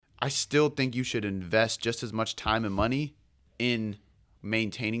I still think you should invest just as much time and money in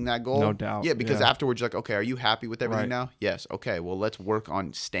maintaining that goal. No doubt. Yeah, because afterwards you're like, okay, are you happy with everything Right. now? Yes. Okay, well, let's work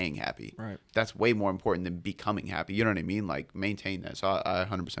on staying happy. Right. That's way more important than becoming happy. You know what I mean? Like, maintain that. So I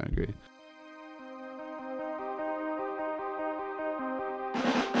 100% agree.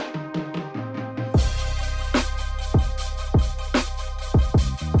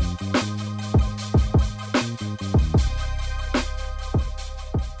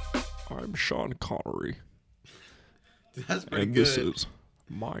 I'm Sean Connery, That's pretty and good. this is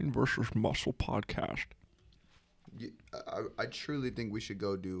Mind versus Muscle podcast. I truly think we should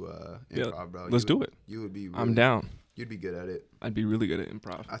go do improv, bro. Let's do it. You would be. Really, I'm down. You'd be good at it. I'd be really good at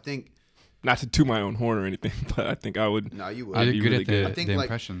improv. I think. Not to toot my own horn or anything, but I think I would. No, you would. I'd You're be good really at good. I think the like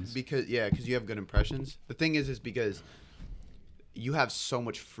impressions. because you have good impressions. The thing is because you have so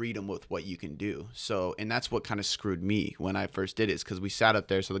much freedom with what you can do. So, and that's what kind of screwed me when I first did it, is because we sat up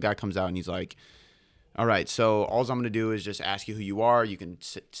there. So the guy comes out and he's like, "All right, so all I'm gonna do is just ask you who you are. You can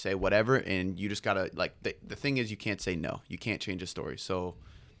say whatever, and you just gotta like the thing is you can't say no. You can't change a story. So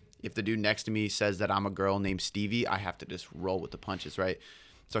if the dude next to me says that I'm a girl named Stevie, I have to just roll with the punches, right?"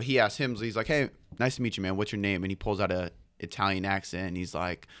 So he asked him, so he's like, "Hey, nice to meet you, man. What's your name?" And he pulls out a Italian accent, and he's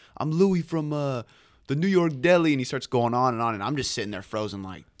like, "I'm Louis from the New York Deli," and he starts going on, and I'm just sitting there frozen,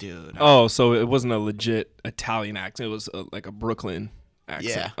 like, dude. Oh, so it wasn't a legit Italian accent. It was like a Brooklyn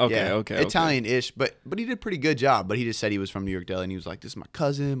accent. Yeah. Okay. yeah. Okay. Italian-ish, but he did a pretty good job. But he just said he was from New York Deli, and he was like, "This is my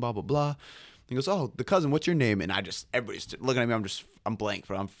cousin, blah blah blah." He goes, "Oh, the cousin, what's your name?" And everybody's looking at me. I'm blank,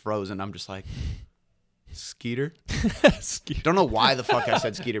 bro. I'm frozen. I'm just like, Skeeter. Skeeter. Don't know why the fuck I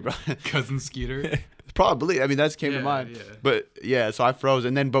said Skeeter, bro. Cousin Skeeter. Probably. I mean, that came to Yeah, mind. yeah. But yeah, so I froze,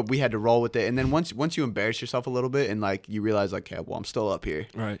 but we had to roll with it. And then once you embarrass yourself a little bit, and like you realize, like, okay, well, I'm still up here.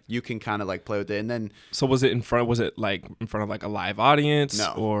 Right. You can kind of like play with it, and then So was it in front? Was it like in front of like a live audience?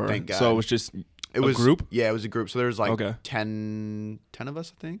 No, or thank God. So it was just it a was group. Yeah, it was a group. So there was like Okay. 10 of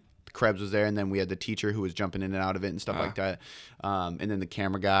us, I think. Krebs was there, and then we had the teacher who was jumping in and out of it and stuff like that, and then the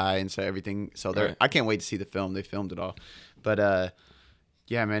camera guy, and so everything. So there, Right. I can't wait to see the film. They filmed it all, but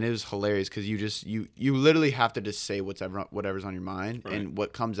yeah, man, it was hilarious because you literally have to just say whatever's on your mind, Right. and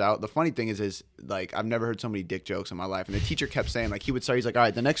what comes out. The funny thing is like I've never heard so many dick jokes in my life, and the teacher kept saying, like, he would start, he's like, "All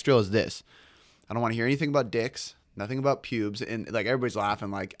right, the next drill is this. I don't want to hear anything about dicks, nothing about pubes," and like everybody's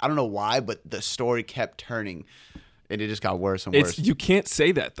laughing, like I don't know why, but the story kept turning. And it just got worse and worse. You can't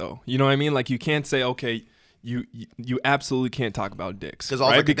say that though. You know what I mean? Like you can't say, okay, you absolutely can't talk about dicks, 'Cause all I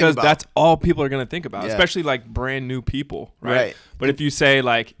right? can think Because about- that's all people are gonna think about, Yeah. especially like brand new people, right? Right. But if you say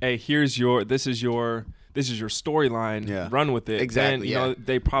like, hey, this is your storyline, Yeah. run with it. Exactly, Then, you yeah. know,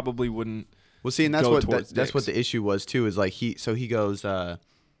 they probably wouldn't. Well, see, and that's go what towards that's what dicks. the issue was too. Is like he goes,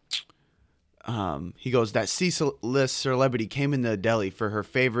 that C-list celebrity came in the deli for her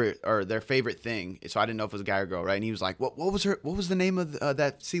favorite or their favorite thing. So I didn't know if it was a guy or girl, right? And he was like, what was the name of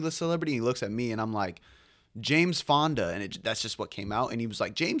that C-list celebrity? And he looks at me, and I'm like, James Fonda, and that's just what came out. And he was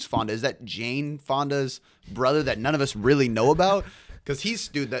like, James Fonda, is that Jane Fonda's brother that none of us really know about? Because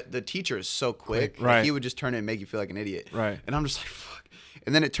the teacher is so quick. Like, right. he would just turn it and make you feel like an idiot. Right. And I'm just like, fuck.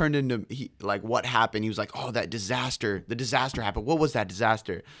 And then it turned into like what happened. He was like, oh, the disaster happened. What was that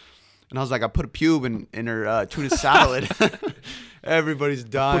disaster? And I was like, I put a pube in her tuna salad. Everybody's Put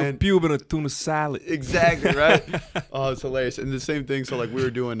a dying. pube in a tuna salad. Exactly, right? Oh, it's hilarious. And the same thing. So like we were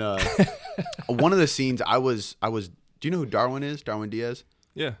doing one of the scenes. I was. Do you know who Darwin is? Darwin Diaz.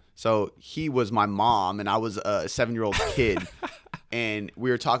 Yeah. So he was my mom, and I was a 7-year-old kid, and we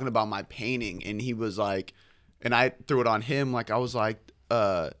were talking about my painting, and he was like, and I threw it on him. Like I was like,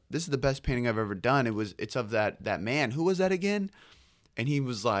 this is the best painting I've ever done. It's of that man. Who was that again? And he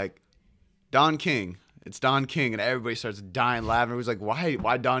was like, Don King. It's Don King, and everybody starts dying laughing. It was like,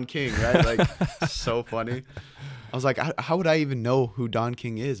 why Don King, right? Like, so funny. I was like, how would I even know who Don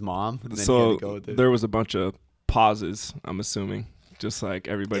King is, Mom? And then he had So to go with it. there was a bunch of pauses, I'm assuming, just like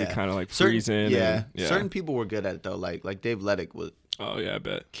everybody Yeah. kind of like Certain- freezing. Yeah. and- Certain people were good at it though. Like Dave Lettick was Oh yeah, I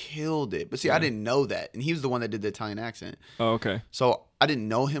bet. killed it. But see, I didn't know that, and he was the one that did the Italian accent. Oh, okay. So I didn't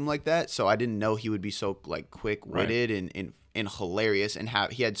know him like that. So I didn't know he would be so like quick witted and hilarious, and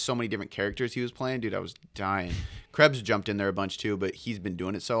he had so many different characters he was playing. Dude, I was dying. Krebs jumped in there a bunch too, but he's been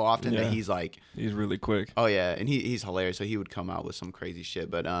doing it so often Yeah. that he's like, He's really quick. oh yeah, and he's hilarious. So he would come out with some crazy shit.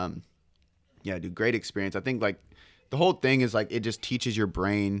 But yeah, dude, great experience. I think like the whole thing is like it just teaches your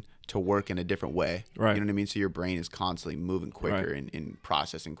brain to work in a different way. Right. You know what I mean? So your brain is constantly moving quicker Right. and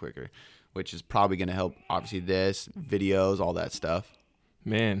processing quicker, which is probably going to help. Obviously, this videos, all that stuff.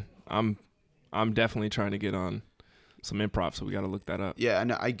 Man, I'm definitely trying to get on some improv, so we got to look that up. Yeah,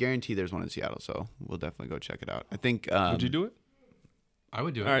 I guarantee there's one in Seattle, so we'll definitely go check it out. I think. Would you do it? I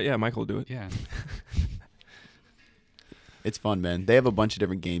would do it. All right, yeah, Michael will do it. Yeah. It's fun, man. They have a bunch of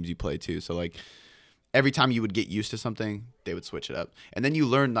different games you play too. So like every time you would get used to something, they would switch it up, and then you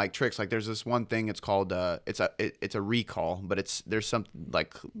learn like tricks. Like there's this one thing. It's called it's a recall, but there's some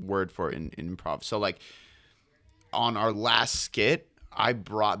like word for it in improv. So like on our last skit, I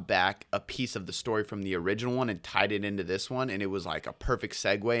brought back a piece of the story from the original one and tied it into this one, and it was like a perfect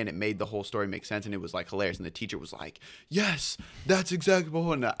segue, and it made the whole story make sense, and it was like hilarious. And the teacher was like, "Yes, that's exactly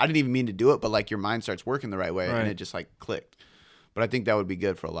what." And I didn't even mean to do it, but like your mind starts working the right way, and it just like clicked. But I think that would be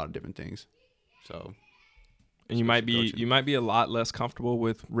good for a lot of different things. So, and you might be a lot less comfortable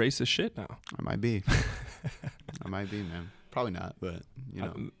with racist shit now. I might be. I might be, man. Probably not, but you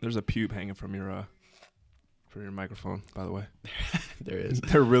know, there's a pube hanging from your microphone, by the way. There is.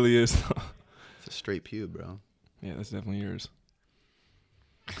 There really is. It's a straight pube, bro. Yeah, that's definitely yours.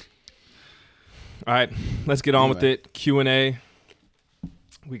 All right, let's get on with it. Q&A.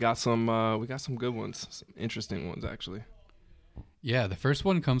 We got some good ones, some interesting ones actually. Yeah, the first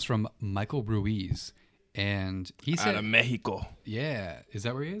one comes from Michael Ruiz, and he said, out of Mexico. Yeah, is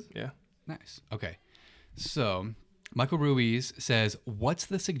that where he is? Yeah. Nice. Okay, so Michael Ruiz says, what's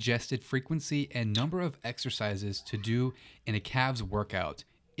the suggested frequency and number of exercises to do in a calves workout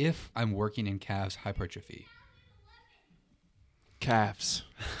if I'm working in calves hypertrophy? Calves.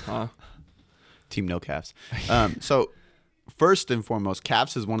 Huh? Team no calves. So first and foremost,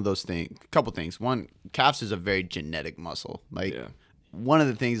 calves is one of those things, a couple things. One, calves is a very genetic muscle. Like one of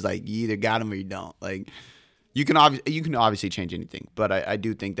the things, like you either got them or you don't. Like you can obviously change anything, but I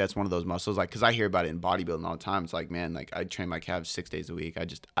do think that's one of those muscles. Like, cause I hear about it in bodybuilding all the time. It's like, man, like I train my calves 6 days a week. I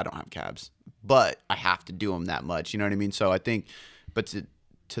don't have calves, but I have to do them that much. You know what I mean? So I think, but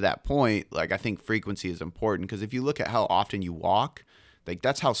to that point, like I think frequency is important, because if you look at how often you walk, like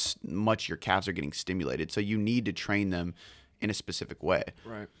that's how much your calves are getting stimulated. So you need to train them in a specific way.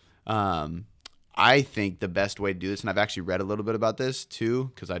 Right. I think the best way to do this, and I've actually read a little bit about this too,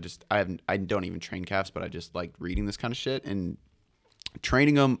 because I don't even train calves, but I just like reading this kind of shit and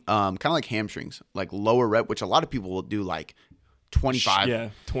training them, kind of like hamstrings, like lower rep, which a lot of people will do like 25. Yeah,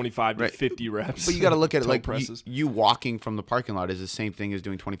 25 to 50 reps. But you got to look at it like presses. you walking from the parking lot is the same thing as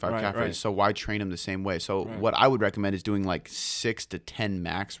doing 25 calf raises. So why train them the same way? So what I would recommend is doing like 6 to 10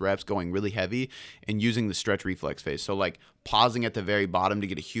 max reps, going really heavy, and using the stretch reflex phase. So like pausing at the very bottom to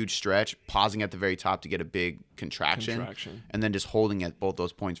get a huge stretch, pausing at the very top to get a big contraction. And then just holding at both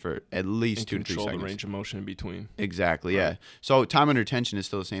those points for at least 2 to 3 seconds. Control the range of motion in between. Exactly, yeah. So time under tension is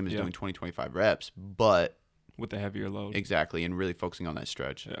still the same as doing 20, 25 reps, but with a heavier load. Exactly, and really focusing on that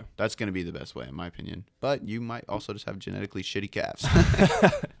stretch. Yeah. That's going to be the best way, in my opinion. But you might also just have genetically shitty calves.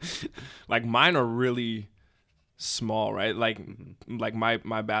 Like mine are really small, right? Like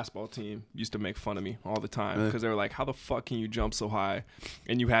my basketball team used to make fun of me all the time because they were like, how the fuck can you jump so high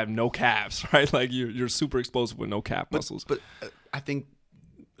and you have no calves, right? Like you're super explosive with no calf muscles. But I think,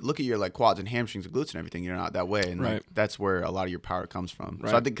 look at your like quads and hamstrings and glutes and everything. You're not that way, and like, that's where a lot of your power comes from.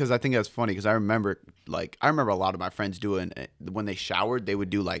 So I think that's funny, because I remember a lot of my friends doing, when they showered, they would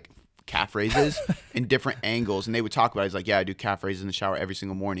do like calf raises in different angles, and they would talk about it. It's like, yeah, I do calf raises in the shower every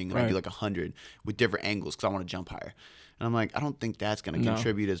single morning, and I do like 100 with different angles because I want to jump higher. And I'm like, I don't think that's going to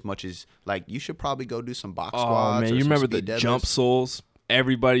contribute as much as, like, you should probably go do some box squats. Oh man, you remember the jump soles?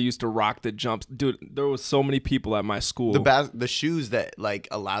 Everybody used to rock the jumps, dude. There was so many people at my school. The shoes that like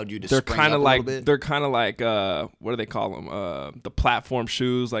allowed you to. They're kind of like bit. They're kind of like what do they call them? The platform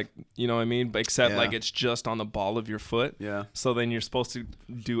shoes, like, you know what I mean? But except like it's just on the ball of your foot. Yeah. So then you're supposed to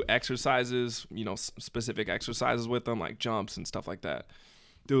do exercises, you know, specific exercises with them, like jumps and stuff like that.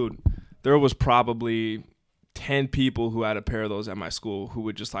 Dude, there was probably 10 people who had a pair of those at my school who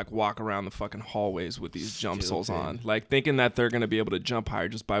would just like walk around the fucking hallways with these jump soles on, like thinking that they're going to be able to jump higher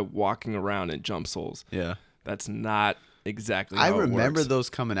just by walking around in jump soles. Yeah. That's not exactly how I remember it works. those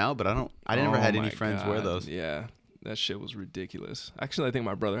coming out, but I never had any friends wear those. Yeah. That shit was ridiculous. Actually, I think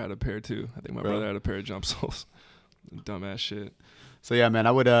my brother had a pair too. I think my brother had a pair of jump soles. Dumbass shit. So yeah, man,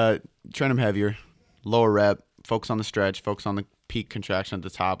 I would train them heavier, lower rep, focus on the stretch, focus on the peak contraction at the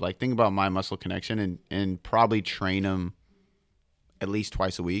top. Like, think about my muscle connection, and probably train them at least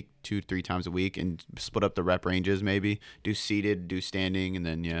twice a week, 2-3 times a week, and split up the rep ranges. Maybe do seated, do standing, and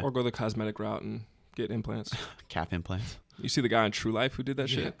then or go the cosmetic route and get implants. Calf implants. You see the guy in True Life who did that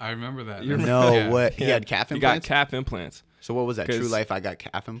shit? I remember that. No, what? He had calf implants? He got calf implants. So what was that? True Life, I got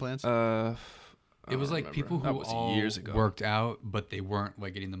calf implants? It was like people who all years ago. worked out, but they weren't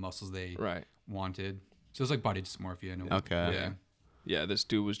like getting the muscles they wanted. So it was like body dysmorphia. Okay. Yeah, this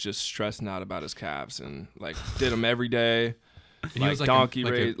dude was just stressing out about his calves and like did them every day. And he like, was donkey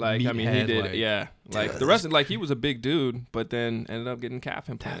a race. Like, I mean, he meathead, did. like- Yeah. Like, the rest of, like, he was a big dude, but then ended up getting calf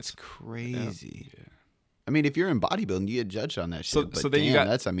implants. That's crazy. I mean, if you're in bodybuilding, you get judged on that shit. So- but so then damn, you got-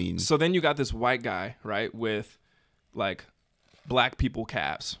 that's, I mean, So then you got this white guy, right, with, like, black people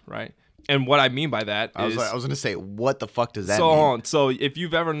calves, right? And what I mean by that I is... was gonna say, what the fuck does that so mean? hold on. So if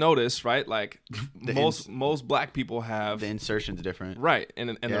you've ever noticed, right, like, The most black people have... The insertion's different. Right,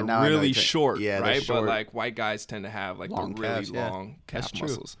 and Yeah, they're now I know really what you're saying. short, Yeah, they're right? short. But like white guys tend to have like Long the really calves, yeah. long calf That's true.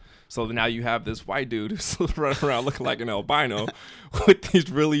 muscles. So now you have this white dude who's running around looking like an albino with these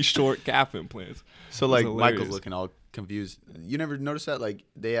really short calf implants. So like hilarious. Michael's looking all confused. You never noticed that? Like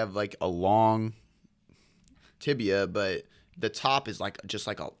they have like a long tibia, but the top is like just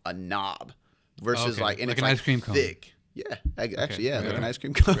like a knob versus Okay, like and like it's an ice cream cone. thick. Yeah, actually, yeah, like yeah. an ice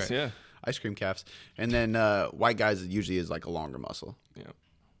cream cone. Yeah, Ice cream calves. And then white guys usually is like a longer muscle. yeah.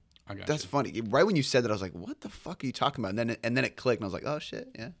 I got That's you. funny. Right when you said that, I was like, "What the fuck are you talking about?" And then it clicked, and I was like, "Oh shit,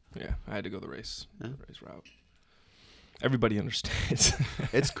 yeah." Yeah, I had to go the race route. Everybody understands.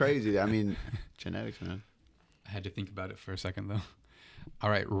 It's crazy. I mean, genetics, man. I had to think about it for a second though. All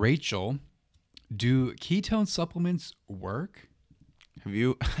right, Rachel, do ketone supplements work? Have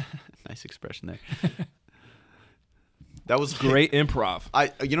you? Nice expression there. That was Great improv.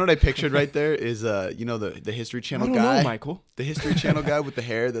 You know what I pictured right there is you know the History I Channel don't guy, know, Michael. the History Channel guy with the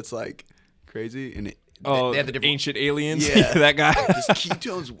hair that's like crazy and Oh, they have the different ancient aliens. Yeah. that guy. Does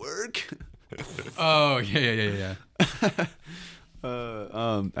ketones work? Oh yeah.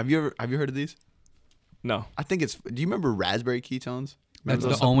 Have you heard of these? No. I think it's. Do you remember raspberry ketones? Remember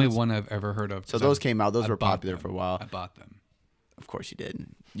That's those the only supplements? one I've ever heard of. So 'cause those I- came out. Those I were bought popular them. for a while. I bought them. Of course you did.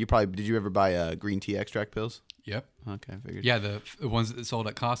 You probably did. You ever buy green tea extract pills? Yep. Okay, I figured. Yeah, the ones that sold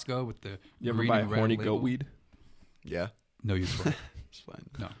at Costco with the You ever green buy and red horny label. goat weed? Yeah. No use for it. It's fine.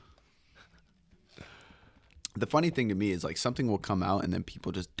 No. The funny thing to me is like something will come out and then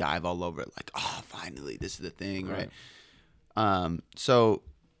people just dive all over it like, oh, finally, this is the thing, right? So,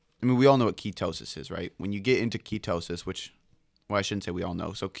 I mean, we all know what ketosis is, right? When you get into ketosis, which, well, I shouldn't say we all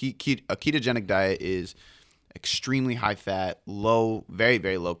know. So, a ketogenic diet is extremely high fat, low, very,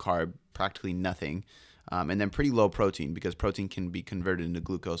 very low carb, practically nothing, and then pretty low protein because protein can be converted into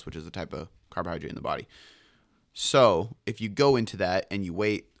glucose, which is a type of carbohydrate in the body. So if you go into that and you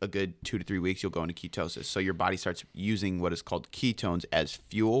wait a good 2 to 3 weeks, you'll go into ketosis. So your body starts using what is called ketones as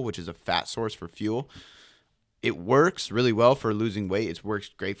fuel, which is a fat source for fuel. It works really well for losing weight. It works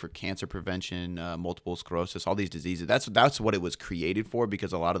great for cancer prevention, multiple sclerosis, all these diseases. That's what it was created for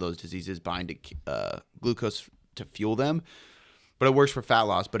because a lot of those diseases bind to glucose to fuel them. But it works for fat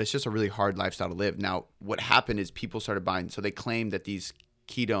loss, but it's just a really hard lifestyle to live. Now, what happened is people started buying, so they claimed that these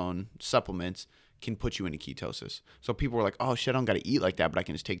ketone supplements can put you into ketosis. So people were like, oh shit, I don't got to eat like that, but I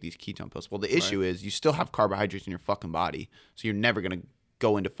can just take these ketone pills. Well, the issue is you still have carbohydrates in your fucking body. So you're never going to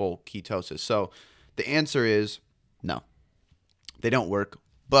go into full ketosis. So the answer is no. They don't work.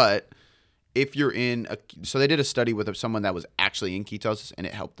 But if you're so they did a study with someone that was actually in ketosis and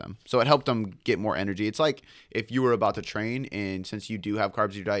it helped them. So it helped them get more energy. It's like if you were about to train and since you do have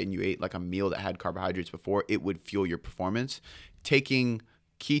carbs in your diet and you ate like a meal that had carbohydrates before, it would fuel your performance. Taking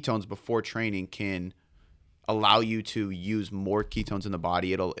ketones before training can allow you to use more ketones in the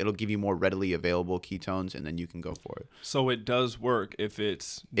body. It'll give you more readily available ketones, and then you can go for it. So it does work if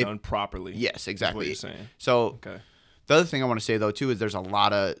it's done properly. Yes, exactly. Is what you're saying. So Okay. the other thing I want to say though too is there's a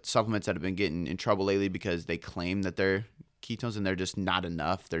lot of supplements that have been getting in trouble lately because they claim that they're ketones and they're just not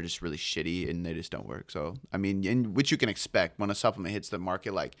enough. They're just really shitty and they just don't work. So I mean, and which you can expect when a supplement hits the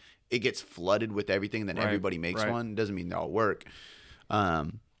market, like it gets flooded with everything, then Right, everybody makes right. one. Doesn't mean they all work.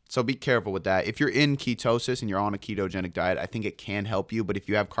 So be careful with that. If you're in ketosis and you're on a ketogenic diet, I think it can help you. But if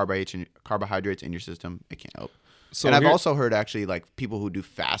you have carbohydrates in your system, it can't help. So and I've here- also heard actually like people who do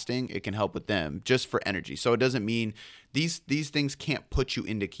fasting, it can help with them just for energy. So it doesn't mean these things can't put you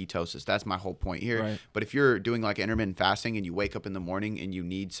into ketosis. That's my whole point here. Right. But if you're doing like intermittent fasting and you wake up in the morning and you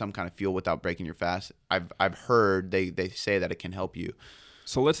need some kind of fuel without breaking your fast, I've heard they say that it can help you.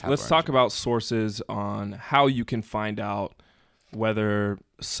 So let's our talk about sources on how you can find out whether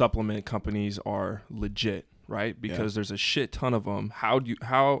supplement companies are legit, right? Because there's a shit ton of them. How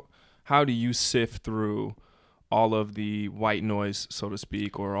do you sift through all of the white noise, so to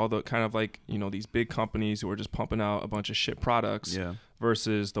speak, or all the kind of like, you know, these big companies who are just pumping out a bunch of shit products Yeah.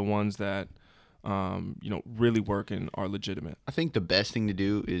 versus the ones that really work and are legitimate. I think the best thing to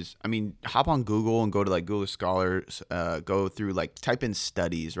do is, hop on Google and go to like Google Scholars, go through like type in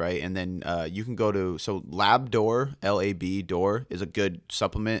studies, right? And then you can go to, so LabDoor, LAB Door is a good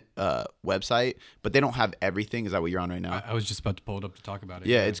supplement website, but they don't have everything. Is that what you're on right now? I was just about to pull it up to talk about it.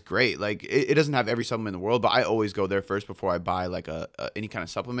 Yeah, it's great. Like it doesn't have every supplement in the world, but I always go there first before I buy like any kind of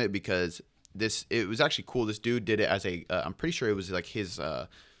supplement, because it was actually cool. This dude did it as I'm pretty sure it was like his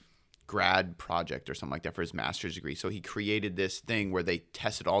grad project or something like that for his master's degree. So he created this thing where they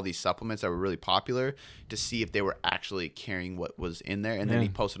tested all these supplements that were really popular to see if they were actually carrying what was in there, and then he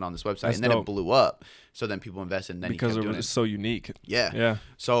posted on this website. That's and then dope. It blew up. So then people invested, and then Because he kept it doing was it. so unique. Yeah.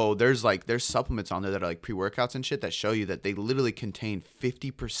 So there's supplements on there that are like pre-workouts and shit that show you that they literally contain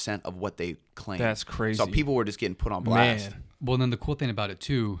 50% of what they claim. That's crazy. So people were just getting put on blast. Man. Well, and then the cool thing about it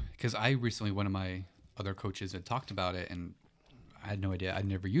too, because I recently, one of my other coaches had talked about it, and I had no idea. I'd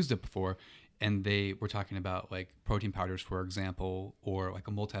never used it before. And they were talking about like protein powders, for example, or like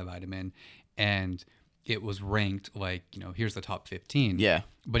a multivitamin, and it was ranked like, here's the top 15. Yeah.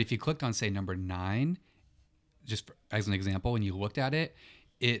 But if you clicked on, say, number 9, as an example, and you looked at it,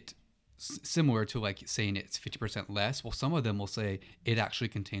 similar to like saying it's 50% less. Well, some of them will say it actually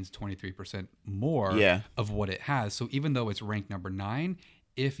contains 23% more of what it has. So even though it's ranked number 9,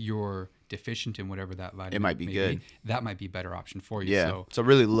 if you're deficient in whatever that vitamin it might be good. That might be a better option for you. Yeah. So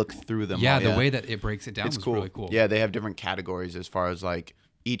really look through them. Yeah, all. the way that it breaks it down It's was cool. really cool. Yeah, they have different categories as far as like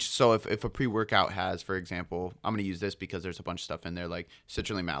each. So if a pre-workout has, for example, I'm going to use this because there's a bunch of stuff in there like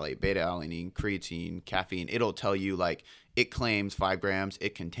citrulline malate, beta-alanine, creatine, caffeine. It'll tell you like it claims 5 grams,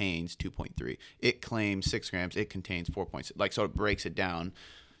 it contains 2.3. It claims 6 grams, it contains 4.6. Like, so it breaks it down.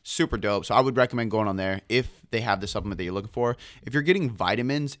 Super dope. So I would recommend going on there if they have the supplement that you're looking for. If you're getting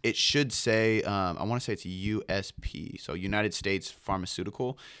vitamins, it should say, I want to say it's USP, so United States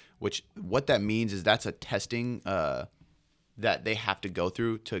Pharmaceutical, which what that means is that's a testing that they have to go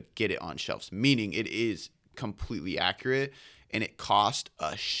through to get it on shelves, meaning it is completely accurate, and it costs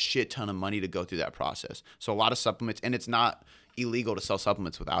a shit ton of money to go through that process. So a lot of supplements, and it's not illegal to sell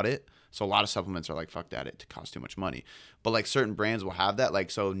supplements without it. So a lot of supplements are like, fuck that, it costs too much money. But like certain brands will have that. Like,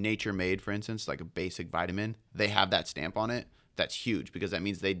 so Nature Made, for instance, like a basic vitamin, they have that stamp on it. That's huge because that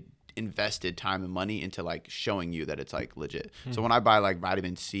means they invested time and money into like showing you that it's like legit. So when I buy like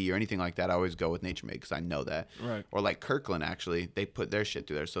vitamin C or anything like that, I always go with Nature Made because I know that. Right. Or like Kirkland, actually, they put their shit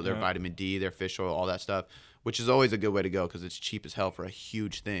through there. So their vitamin D, their fish oil, all that stuff, which is always a good way to go because it's cheap as hell for a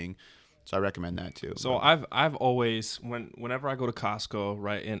huge thing. So I recommend that too. So I've always whenever I go to Costco,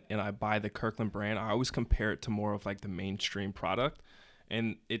 right, and I buy the Kirkland brand, I always compare it to more of like the mainstream product,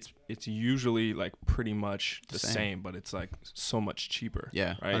 and it's usually like pretty much the same, but it's like so much cheaper.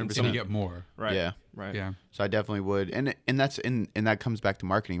 Yeah, right. And So you get more. right. Yeah. Right. Yeah. So I definitely would, and that comes back to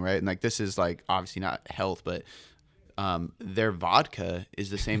marketing, right? And like this is like obviously not health, but their vodka is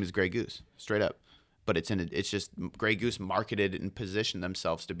the same as Grey Goose, straight up. But it's just Grey Goose marketed and positioned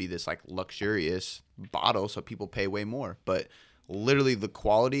themselves to be this like luxurious bottle, so people pay way more. But literally the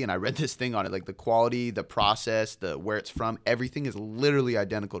quality, and I read this thing on it, like the quality, the process, the where it's from, everything is literally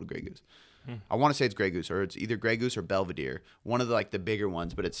identical to Grey Goose. I want to say it's Grey Goose, or it's either Grey Goose or Belvedere, one of the like the bigger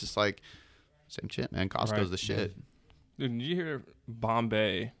ones. But it's just like same shit, man. Costco's Right. the shit. Dude, did you hear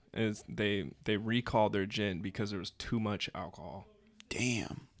Bombay is they recalled their gin because there was too much alcohol,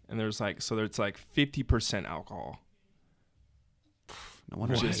 Damn. and there's like 50% alcohol. No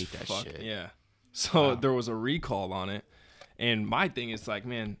wonder I Just hate that fuck, shit. yeah. So there was a recall on it, and my thing is like,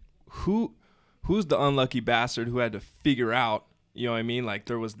 man, who's the unlucky bastard who had to figure out, you know what I mean? Like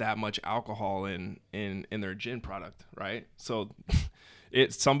there was that much alcohol in their gin product, right? So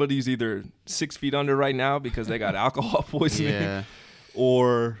somebody's either 6 feet under right now because they got alcohol poisoning, Yeah.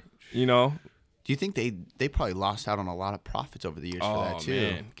 or Do you think they probably lost out on a lot of profits over the years for that too?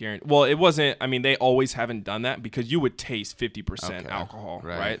 Man, guaranteed. Well, it wasn't. I mean, they always haven't done that because you would taste 50% Okay, alcohol,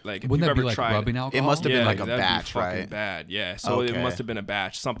 right. right? Like if Wouldn't you've that be ever like tried, rubbing alcohol? It must have been like a that'd be batch, fucking right? Bad, yeah. So it Okay. must have been a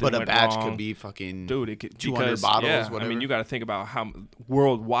batch. Something But a went batch wrong. could be fucking Dude, it could 200 because, bottles, yeah, whatever. I mean, you got to think about how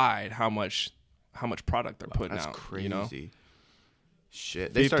worldwide how much product they're putting That's out. crazy. You know,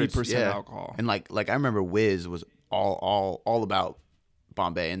 Shit. They started 50% yeah. alcohol. And like I remember Wiz was all about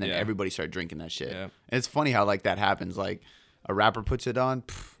Bombay, and then Yeah. everybody started drinking that shit. Yeah. And it's funny how like that happens. Like a rapper puts it on,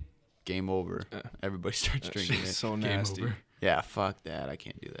 game over. Everybody starts that drinking shit's it. so Game nasty. over. Yeah, fuck that. I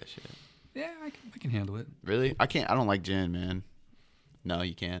can't do that shit. Yeah, I can handle it. Really? I can't. I don't like gin, man. No,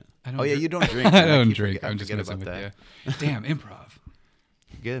 you can't. I don't Oh yeah, drink- you don't drink. I man. don't keep drink. forget- I I'm just forget messing with about you. Damn, improv.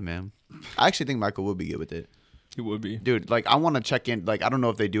 Good, man. I actually think Michael would be good with it. It would be. Dude, like I want to check in. Like I don't know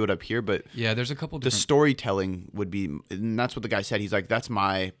if they do it up here, but Yeah, there's a couple the different. storytelling would be, and that's what the guy said. He's like, that's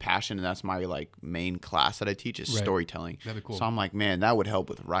my passion, and that's my like main class that I teach is Right. storytelling. That'd be cool. So I'm like, man, that would help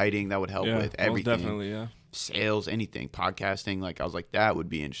with writing. That would help Yeah, with most everything. definitely, yeah. Sales, anything, podcasting. Like I was like, that would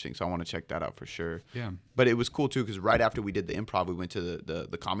be interesting. So I want to check that out for sure. Yeah. But it was cool too because right after we did the improv, we went to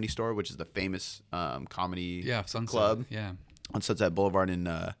the Comedy Store, which is the famous comedy Yeah, Sunset. club Yeah. on Sunset Boulevard in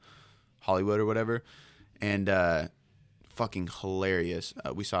Hollywood or whatever, and fucking hilarious.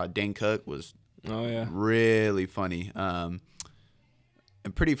 We saw Dane Cook was Oh yeah. really funny, and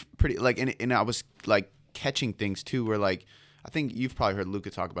pretty like, and I was like catching things too, where like I think you've probably heard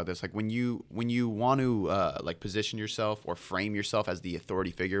Luca talk about this, like when you want to like position yourself or frame yourself as the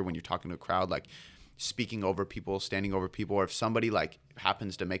authority figure when you're talking to a crowd, like speaking over people, standing over people, or if somebody like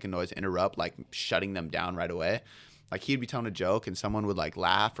happens to make a noise, interrupt, like shutting them down right away. Like he'd be telling a joke and someone would like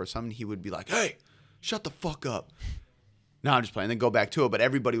laugh or something, he would be like, hey, shut the fuck up. No, I'm just playing. Then go back to it, but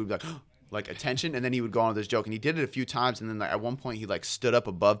everybody would be like attention, and then he would go on with this joke, and he did it a few times, and then like at one point he like stood up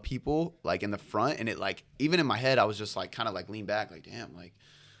above people like in the front, and it like even in my head I was just like kind of like leaned back like damn, like,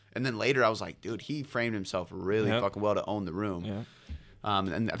 and then later I was like, dude, he framed himself really Yep. fucking well to own the room. Yeah.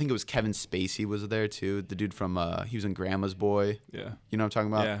 And I think it was Kevin Spacey was there too, the dude from he was in Grandma's Boy. Yeah. You know what I'm talking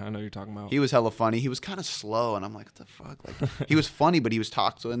about? Yeah, I know what you're talking about. He was hella funny. He was kind of slow, and I'm like, what the fuck? Like, he was funny, but he was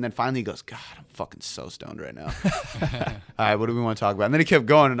talking. So, and then finally he goes, God, I'm fucking so stoned right now. All right, what do we want to talk about? And then he kept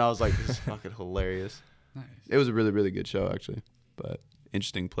going, and I was like, this is fucking hilarious. Nice. It was a really, really good show, actually, but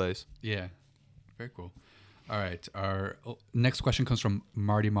interesting place. Yeah. Very cool. All right. Our next question comes from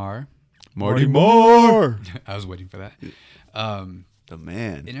Marty Marr. Moore. I was waiting for that. The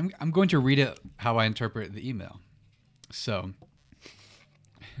man. And I'm going to read it how I interpret the email. So,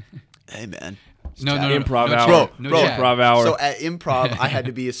 Hey, man. no, Improv no, hour. chat. Bro, No chat. Improv hour. So at improv, I had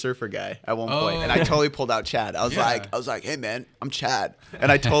to be a surfer guy at one point, and I totally pulled out Chad. I was Yeah. like, hey man, I'm Chad,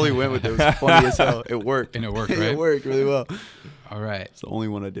 and I totally went with it. It was funny as hell. It worked, And it worked, right? It worked really well. All right. It's the only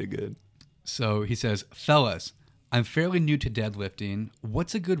one I did good. So he says, fellas, I'm fairly new to deadlifting.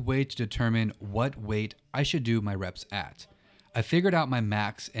 What's a good way to determine what weight I should do my reps at? I figured out my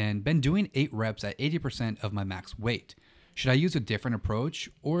max and been doing 8 reps at 80% of my max weight. Should I use a different approach,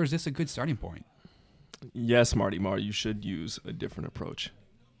 or is this a good starting point? Yes, Marty Marr, you should use a different approach.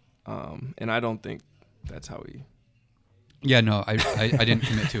 And I don't think that's how he. Yeah, no, I didn't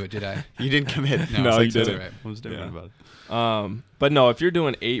commit to it, did I? You didn't commit. No, No, you it's all didn't. right. I was different Yeah. about it. But no, if you're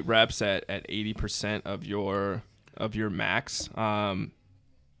doing 8 reps at 80% of your max,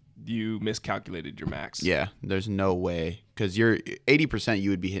 you miscalculated your max. Yeah, there's no way because you're 80%. You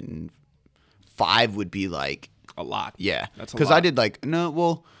would be hitting 5 would be like A lot. yeah. That's a Because I lot. did like no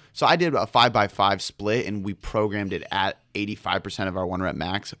well. So I did a 5x5 split, and we programmed it at 85% of our 1 rep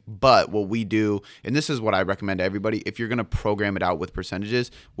max. But what we do, and this is what I recommend to everybody, if you're gonna program it out with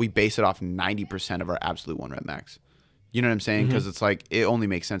percentages, we base it off 90% of our absolute 1 rep max. You know what I'm saying? Because it's like it only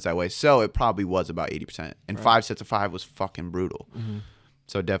makes sense that way. So it probably was about 80%, and 5 sets of 5 was fucking brutal.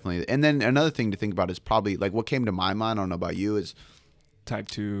 So definitely. And then another thing to think about is probably like what came to my mind. I don't know about you is Type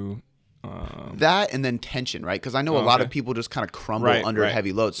 2. that and then tension, right? Because I know a lot of okay. people just kind of crumble Right, under right.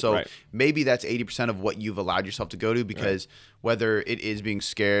 heavy loads. So Right. maybe that's 80% of what you've allowed yourself to go to because whether it is being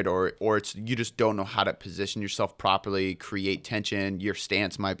scared or it's you just don't know how to position yourself properly, create tension, your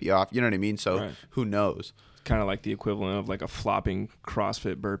stance might be off. You know what I mean? So Right. who knows? Kind of like the equivalent of like a flopping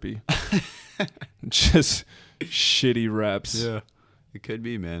CrossFit burpee. Just shitty reps. It could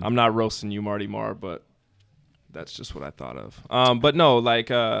be, man. I'm not roasting you, Marty Marr, but that's just what I thought of. But no, like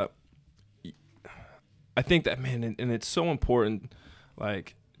I think that, man, and it's so important,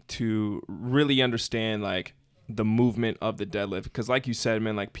 like to really understand like the movement of the deadlift, because like you said,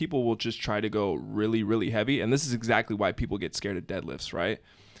 man, like people will just try to go really, really heavy, and this is exactly why people get scared of deadlifts, right?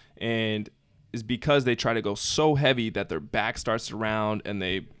 And is because they try to go so heavy that their back starts to round, and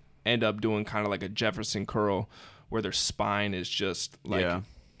they end up doing kind of like a Jefferson curl, where their spine is just like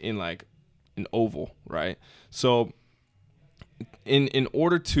in like an oval, right? So in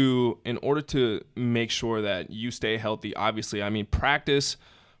order to make sure that you stay healthy, obviously, I mean, practice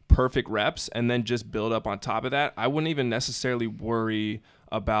perfect reps and then just build up on top of that. I wouldn't even necessarily worry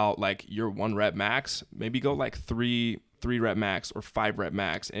about like your 1 rep max. Maybe go like 3 rep max or 5 rep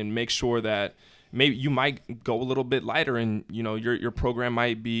max, and make sure that maybe you might go a little bit lighter, and you know your program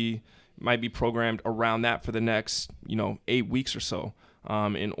might be programmed around that for the next 8 weeks or so,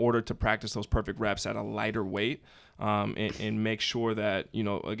 in order to practice those perfect reps at a lighter weight, and make sure that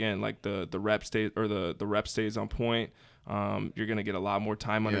again, like the rep stays, or the rep stays on point. You're gonna get a lot more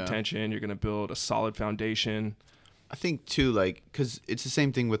time under tension. You're gonna build a solid foundation. I think too, like, because it's the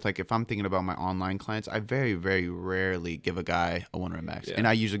same thing with like if I'm thinking about my online clients, I very, very rarely give a guy a 1 rep max, and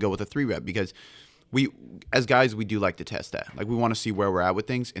I usually go with a 3 rep because we, as guys, we do like to test that. Like we want to see where we're at with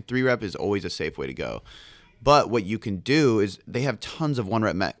things, and 3 rep is always a safe way to go. But what you can do is they have tons of 1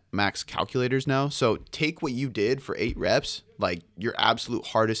 rep max calculators now. So take what you did for 8 reps, like your absolute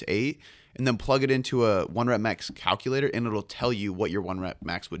hardest 8, and then plug it into a 1 rep max calculator, and it'll tell you what your 1 rep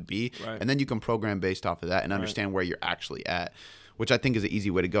max would be. Right. And then you can program based off of that and understand where you're actually at, which I think is an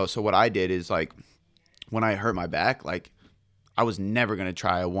easy way to go. So what I did is like when I hurt my back, like I was never going to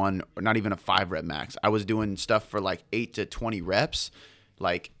try a 1 or not even a 5 rep max. I was doing stuff for like 8 to 20 reps,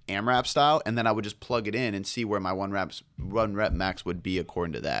 like AMRAP style, and then I would just plug it in and see where my 1 rep max would be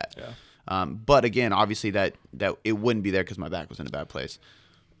according to that. Yeah. But again, obviously that it wouldn't be there because my back was in a bad place.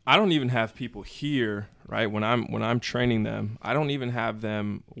 I don't even have people here, right? When I'm training them, I don't even have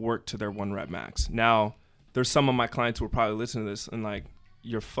them work to their 1 rep max. Now, there's some of my clients who will probably listen to this and like,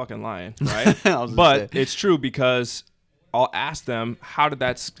 you're fucking lying, right? But it's true because I'll ask them, how did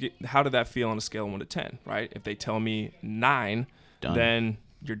that feel on a scale of 1 to 10, right? If they tell me 9, done. Then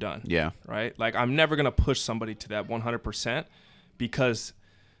you're done. Yeah. Right? Like I'm never going to push somebody to that 100% because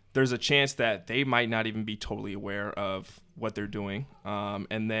there's a chance that they might not even be totally aware of what they're doing.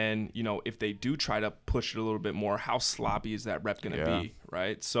 And then, you know, if they do try to push it a little bit more, how sloppy is that rep going to be?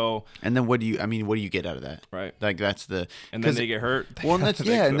 Right. So, and then what do you get out of that? Right. Like that's and then they get hurt. Well, and that's,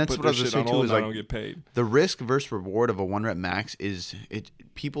 and that's what I was going to say too, is like, don't get paid. The risk versus reward of a 1 rep max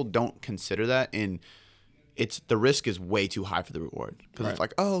people don't consider that. And the risk is way too high for the reward because it's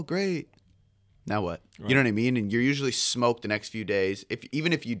like, oh, great. Now what? Right. You know what I mean? And you're usually smoked the next few days.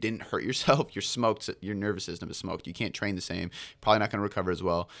 Even if you didn't hurt yourself, you're smoked. Your nervous system is smoked. You can't train the same. Probably not going to recover as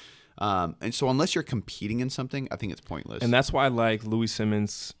well. And so unless you're competing in something, I think it's pointless. And that's why I like Louis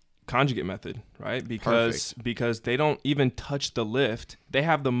Simmons' conjugate method, right? Because they don't even touch the lift. They're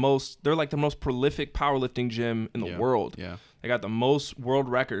like the most prolific powerlifting gym in the world. Yeah. They got the most world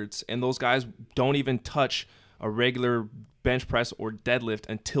records, and those guys don't even touch a regular bench press or deadlift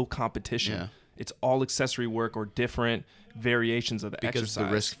until competition. Yeah. It's all accessory work or different variations of the exercise. Because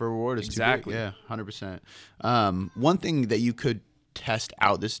the risk for reward is exactly. too big. Yeah, 100%. One thing that you could test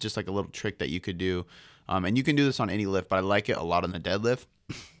out, this is just like a little trick that you could do, and you can do this on any lift, but I like it a lot on the deadlift.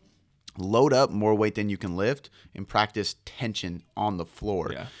 Load up more weight than you can lift and practice tension on the floor.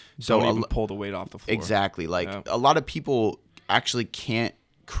 Yeah. So don't even pull the weight off the floor. Exactly. Like a lot of people actually can't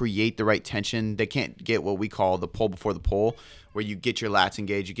create the right tension. They can't get what we call the pull before the pull, where you get your lats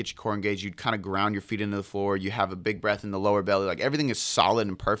engaged, you get your core engaged, you kind of ground your feet into the floor, you have a big breath in the lower belly, like everything is solid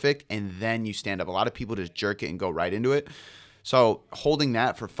and perfect, and then you stand up. A lot of people just jerk it and go right into it. So holding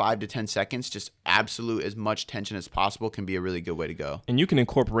that for 5 to 10 seconds, just absolute as much tension as possible, can be a really good way to go. And you can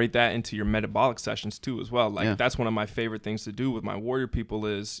incorporate that into your metabolic sessions too as well. Like that's one of my favorite things to do with my warrior people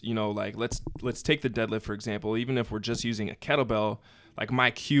is, you know, like let's take the deadlift for example. Even if we're just using a kettlebell, like my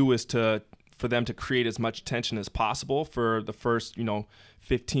cue is for them to create as much tension as possible for the first,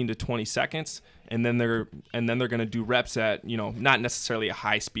 15 to 20 seconds, and then they're going to do reps at, not necessarily a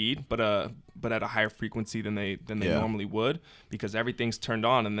high speed, but at a higher frequency than they normally would, because everything's turned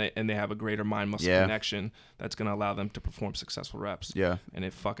on and they have a greater mind muscle connection that's going to allow them to perform successful reps. Yeah. And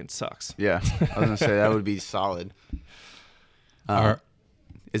it fucking sucks. Yeah. I was going to say that would be solid.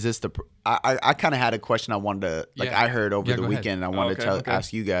 Is this I kind of had a question I wanted to, I heard over the weekend, and I wanted to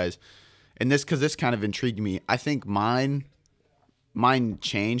ask you guys. And because this kind of intrigued me. I think mine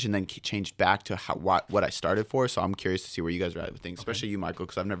changed and then changed back to what I started for. So I'm curious to see where you guys are at with things, especially you, Michael,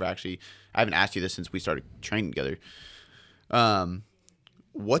 because I haven't asked you this since we started training together.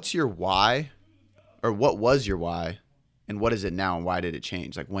 What's your why, or what was your why, and what is it now, and why did it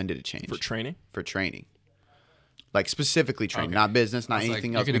change? Like, when did it change? For training? For training. Like specifically training, not business, not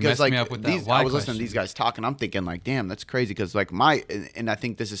anything else. Because like I was listening to these guys talking, I'm thinking like, damn, that's crazy. Because like and I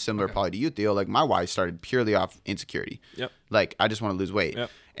think this is similar probably to you, Theo. Like my why started purely off insecurity. Yep. Like I just want to lose weight.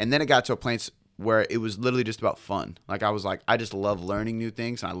 Yep. And then it got to a place where it was literally just about fun. Like I was like, I just love learning new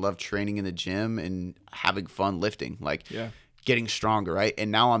things, and I love training in the gym and having fun lifting. Like getting stronger, right?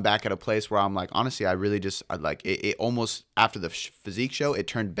 And now I'm back at a place where I'm like, honestly, I really just like it almost after the physique show, it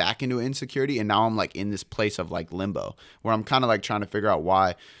turned back into insecurity, and now I'm like in this place of like limbo where I'm kind of like trying to figure out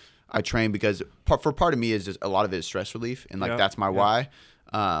why I train, because for part of me is just a lot of it is stress relief, and like that's my why.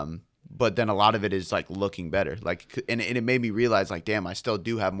 But then a lot of it is like looking better, like, and it made me realize like, damn, I still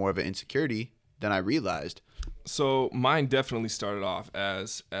do have more of an insecurity than I realized. So mine definitely started off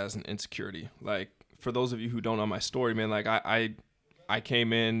as an insecurity. Like, for those of you who don't know my story, man, like I I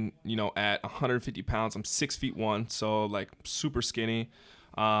came in, at 150 pounds. I'm 6'1", so like super skinny.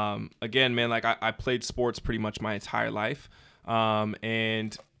 Again, man, like I played sports pretty much my entire life.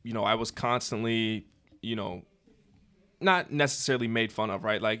 And, I was constantly, not necessarily made fun of,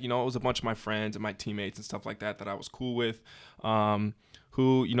 right? Like, it was a bunch of my friends and my teammates and stuff like that I was cool with,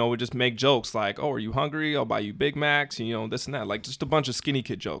 who, would just make jokes like, oh, are you hungry? I'll buy you Big Macs, this and that. Like just a bunch of skinny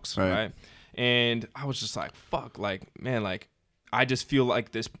kid jokes, right? And I was just like, fuck, like, man, like, I just feel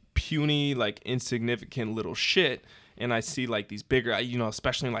like this puny, like, insignificant little shit. And I see, like, these bigger,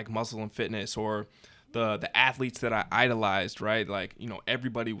 especially in, like, muscle and fitness or the athletes that I idolized, right? Like,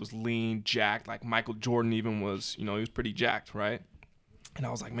 everybody was lean, jacked. Like, Michael Jordan even was, he was pretty jacked, right? And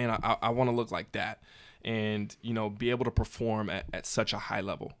I was like, man, I want to look like that. And, be able to perform at such a high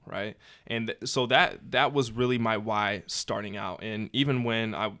level, right? And so that was really my why starting out. And even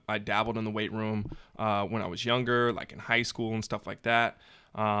when I dabbled in the weight room when I was younger, like in high school and stuff like that,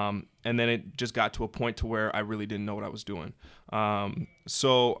 and then it just got to a point to where I really didn't know what I was doing.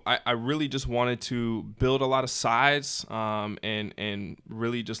 So I really just wanted to build a lot of size and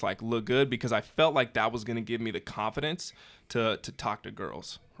really just like look good, because I felt like that was going to give me the confidence to talk to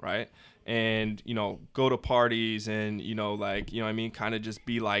girls, right? And, go to parties and, kind of just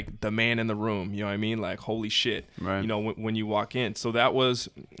be like the man in the room, like, holy shit, right. When you walk in. So that was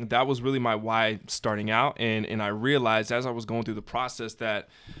really my why starting out. And I realized as I was going through the process that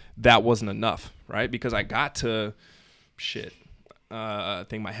wasn't enough, right? Because I got to I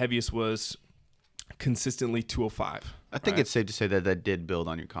think my heaviest was consistently 205. I think it's safe to say that did build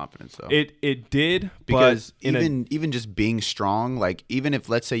on your confidence, though. It did, because even just being strong, like even if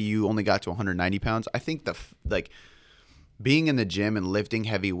let's say you only got to 190 pounds, I think being in the gym and lifting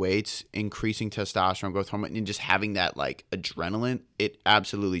heavy weights, increasing testosterone, growth hormone, and just having that like adrenaline, it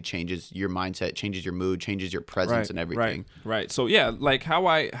absolutely changes your mindset, changes your mood, changes your presence and everything. Right. So yeah, like how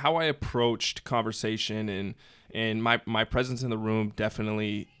I approached conversation and my presence in the room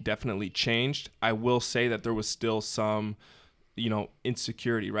definitely changed. I will say that there was still some,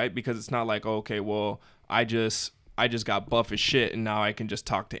 insecurity, right? Because it's not like, oh, okay, well, I just got buff as shit and now I can just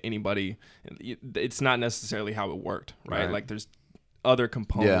talk to anybody. It's not necessarily how it worked, right? Like there's other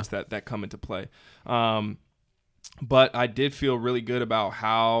components that come into play. But I did feel really good about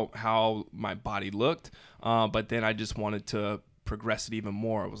how my body looked. But then I just wanted to progress it even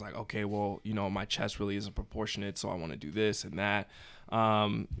more. I was like, okay, well, my chest really isn't proportionate, so I want to do this and that.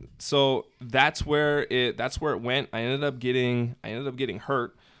 So that's where it went. I ended up getting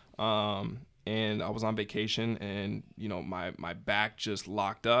hurt. And I was on vacation and, my back just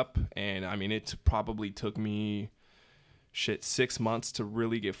locked up. And I mean, it probably took me 6 months to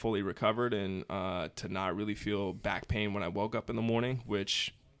really get fully recovered and to not really feel back pain when I woke up in the morning,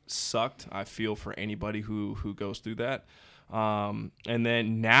 which sucked. I feel for anybody who goes through that. And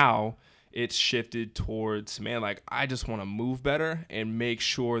then now it's shifted towards, man, like I just want to move better and make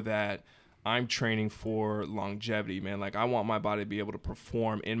sure that I'm training for longevity, man. Like I want my body to be able to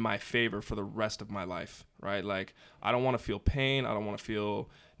perform in my favor for the rest of my life, right? Like I don't want to feel pain. I don't want to feel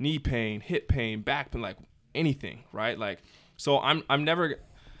knee pain, hip pain, back pain, like anything, right? Like, so I'm never,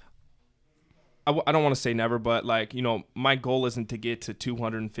 I don't want to say never, but like, my goal isn't to get to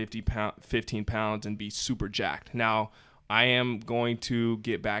 15 pounds and be super jacked. Now, I am going to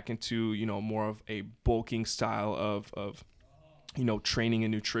get back into, more of a bulking style of training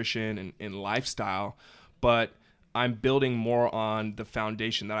and nutrition and lifestyle, but I'm building more on the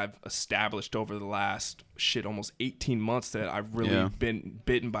foundation that I've established over the last almost 18 months that I've really been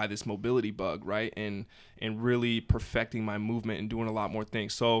bitten by this mobility bug, right? And really perfecting my movement and doing a lot more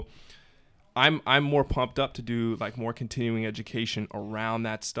things. So I'm more pumped up to do like more continuing education around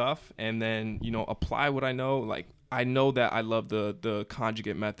that stuff and then, apply what I know. Like I know that I love the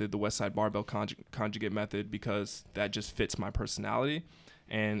conjugate method, the Westside Barbell conjugate method, because that just fits my personality,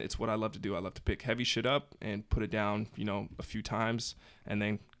 and it's what I love to do. I love to pick heavy shit up and put it down, a few times, and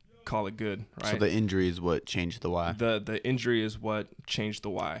then call it good, right? So the injury is what changed the why. The injury is what changed the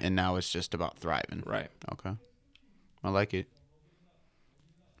why. And now it's just about thriving. Right. Okay. I like it.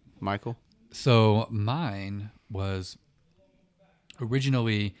 Michael? So mine was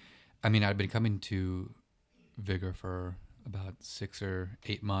originally, I'd been coming to Vigor for about 6 or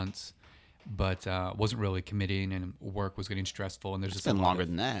 8 months, but wasn't really committing, and work was getting stressful. And there's just been longer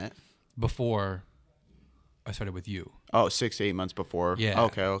than that. Before I started with you. Oh, 6 to 8 months before. Yeah.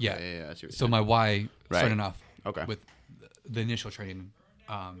 Okay. Yeah. Yeah. So my why starting off with the initial training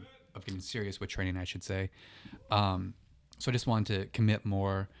of getting serious with training, I should say. So I just wanted to commit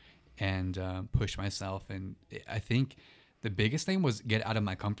more and push myself, and I think the biggest thing was get out of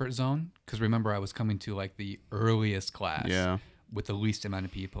my comfort zone, because remember I was coming to like the earliest class with the least amount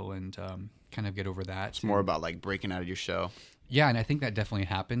of people and kind of get over that. It's more about like breaking out of your shell. Yeah, and I think that definitely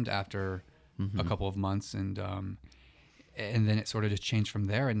happened after a couple of months, and then it sort of just changed from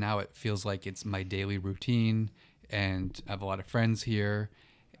there. And now it feels like it's my daily routine, and I have a lot of friends here,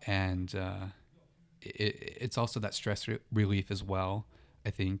 and it's also that stress relief as well, I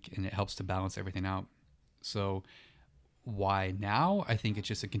think, and it helps to balance everything out. So why now? I think it's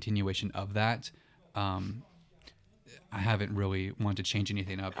just a continuation of that. I haven't really wanted to change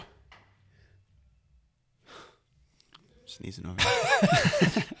anything up. Sneezing over.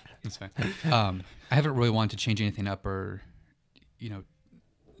 That's fine. I haven't really wanted to change anything up or,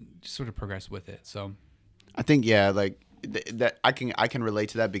 just sort of progress with it. So I think, yeah, like that I can relate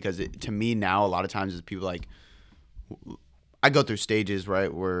to that because to me now, a lot of times is people like, I go through stages,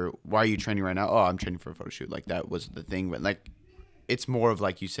 right, where, why are you training right now? Oh, I'm training for a photo shoot. Like that was the thing. But like, it's more of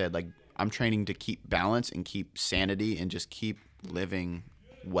like you said, like I'm training to keep balance and keep sanity and just keep living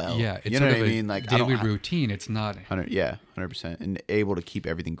well. yeah, it's you know sort what of I mean? Like daily routine. It's not. 100%, and able to keep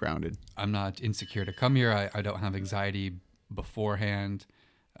everything grounded. I'm not insecure to come here. I don't have anxiety beforehand,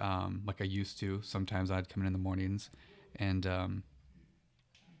 like I used to. Sometimes I'd come in the mornings, and so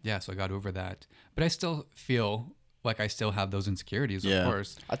I got over that. But I still feel like I still have those insecurities. Of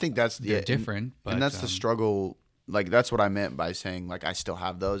course, I think that's they're different, but and that's the struggle. Like that's what I meant by saying like I still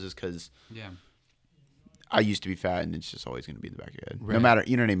have those is because I used to be fat and it's just always going to be in the back of your head. Right. No matter,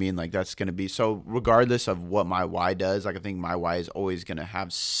 you know what I mean? Like that's going to be, so regardless of what my why does, like I think my why is always going to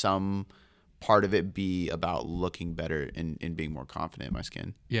have some part of it be about looking better and being more confident in my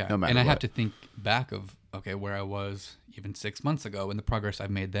skin. Yeah. No matter and I what. have to think back of, okay, where I was even 6 months ago and the progress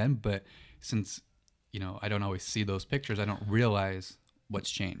I've made then. But since, I don't always see those pictures, I don't realize what's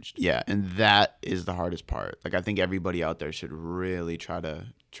changed. Yeah. And that is the hardest part. Like I think everybody out there should really try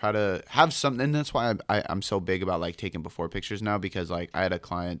to have something. And that's why I'm so big about like taking before pictures now, because like I had a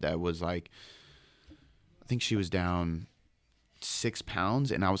client that was like, I think she was down 6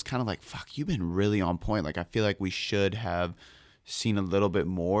 pounds and I was kind of like, fuck, you've been really on point. Like I feel like we should have seen a little bit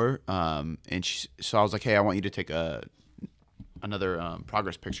more. So I was like, hey, I want you to take another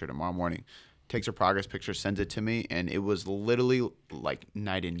progress picture tomorrow morning. Takes her progress picture, sends it to me, and it was literally like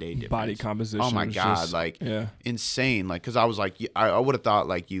night and day difference. Body composition. Oh my was God, just, like yeah. insane. Like, cause I was like, I would have thought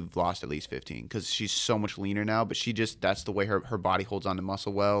like you've lost at least 15, cause she's so much leaner now. But that's the way her body holds on to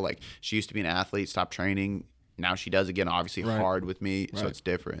muscle well. Like she used to be an athlete, stopped training. Now she does again, obviously Right. hard with me, so Right. it's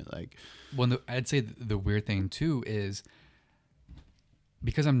different. Like, Well, I'd say the weird thing too is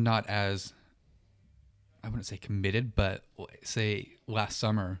because I'm not as, I wouldn't say committed, but say last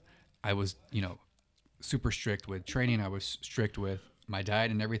summer I was, super strict with training. I was strict with my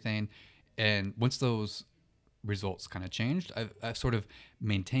diet and everything. And once those results kind of changed, I've sort of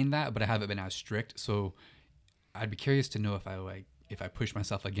maintained that, but I haven't been as strict. So I'd be curious to know if I push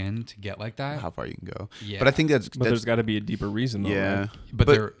myself again to get like that. how far you can go. Yeah. But I think But there's got to be a deeper reason, though. yeah. Right? But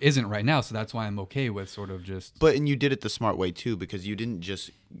there isn't right now. So that's why I'm okay with sort of just. And you did it the smart way too, because you didn't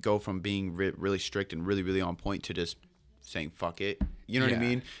just go from being really strict and really, really on point to just saying fuck it. You know what I Yeah.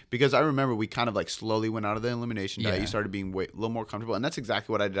 mean? Because I remember we kind of like slowly went out of the elimination diet. Yeah. You started being a little more comfortable, and that's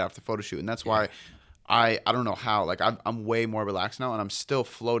exactly what I did after the photo shoot. And that's why I don't know how. Like I'm way more relaxed now, and I'm still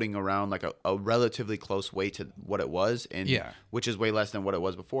floating around like a relatively close weight to what it was, and which is way less than what it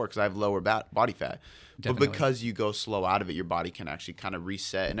was before because I have lower body fat. Definitely. But because you go slow out of it, your body can actually kind of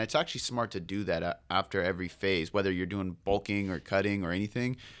reset, and it's actually smart to do that after every phase, whether you're doing bulking or cutting or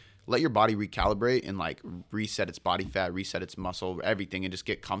anything. Let your body recalibrate and like reset its body fat, reset its muscle, everything, and just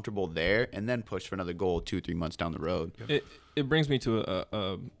get comfortable there, and then push for another goal 2-3 months down the road. It brings me to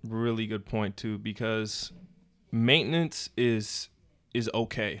a really good point too, because maintenance is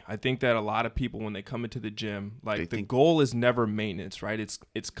okay. I think that a lot of people when they come into the gym, like the goal is never maintenance, right?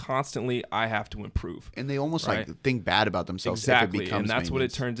 It's constantly I have to improve, and they almost right? like think bad about themselves. Exactly, if it becomes and that's what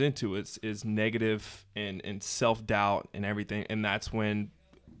it maintenance. turns into. Is negative and self-doubt and everything, and that's when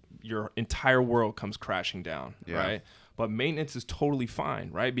your entire world comes crashing down, right? But maintenance is totally fine,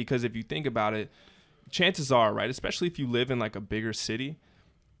 right? Because if you think about it, chances are, right, especially if you live in like a bigger city,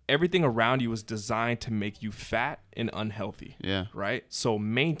 everything around you is designed to make you fat and unhealthy. Yeah. Right? So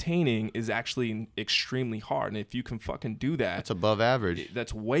maintaining is actually extremely hard. And if you can fucking do that, That's above average.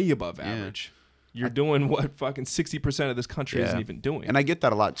 that's way above average. You're doing what fucking 60% of this country isn't even doing. And I get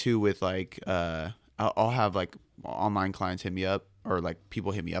that a lot too with like, I'll have like online clients hit me up or like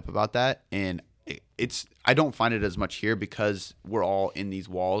people hit me up about that. And I don't find it as much here because we're all in these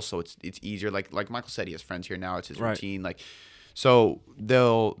walls. So it's easier. Like Michael said, he has friends here now. It's his routine. Like, So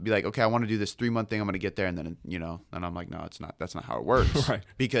they'll be like, okay, I want to do this 3-month thing. I'm going to get there. And then, and I'm like, no, it's not. That's not how it works. Right.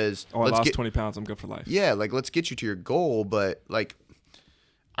 Because I lost 20 pounds. I'm good for life. Yeah. Like, let's get you to your goal. But like,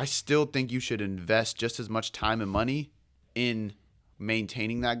 I still think you should invest just as much time and money in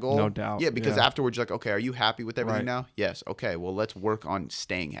maintaining that goal. No doubt. Yeah. Because Yeah. afterwards, you're like, okay, are you happy with everything Right. now? Yes. Okay. Well, let's work on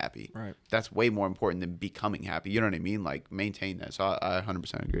staying happy. Right. That's way more important than becoming happy. You know what I mean? Like, maintain that. So I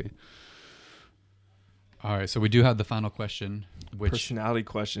 100% agree. All right, so we do have the final question, which Personality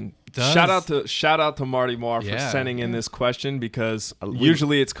question. does- Shout out to Marty Moore for Yeah. sending in this question, because We-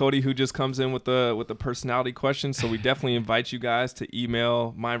 usually it's Cody who just comes in with the personality question. So we definitely invite you guys to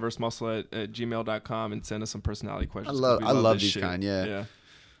email mindversusmuscle@gmail.com and send us some personality questions. 'cause we I love this these shit. kind, yeah.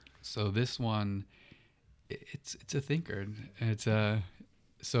 So this one, it's a thinker.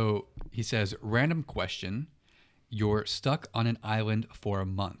 So he says, random question: you're stuck on an island for a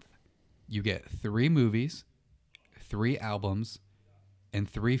month. You get 3 movies, 3 albums, and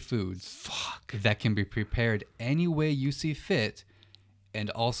 3 foods that can be prepared any way you see fit, and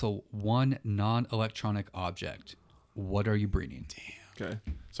also 1 non-electronic object. What are you bringing? Okay.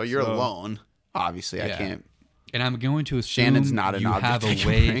 So you're So- alone. Obviously, I Yeah. can't. And I'm going to assume Shannon's not an you object have I a can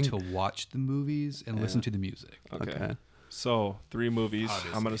way bring. to watch the movies and listen to the music. Okay. So 3 movies.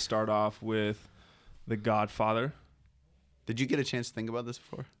 I'm going to start off with The Godfather. Did you get a chance to think about this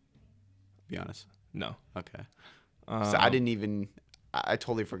before? Be honest. No. Okay. So I didn't even. I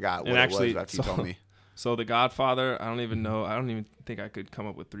totally forgot what it was after you told me. So The Godfather, I don't even think I could come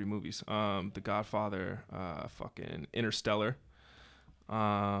up with 3 movies. The Godfather, fucking Interstellar.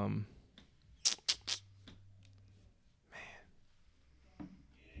 Man.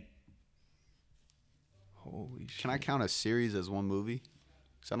 Holy shit. Can I count a series as one movie?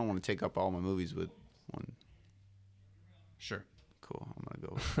 Because I don't want to take up all my movies with one. Sure. Cool. I'm gonna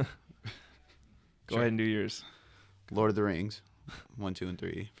go with Go ahead and do yours. Lord of the Rings, 1, 2, and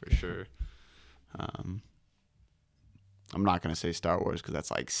 3 for sure. I'm not gonna say Star Wars because that's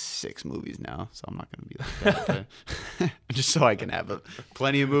like 6 movies now, so I'm not gonna be like that. But just so I can have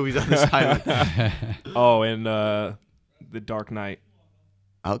plenty of movies on this island. Oh, and The Dark Knight.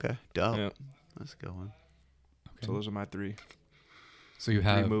 Okay, dope. Yeah. That's a good one. So those are my 3 So you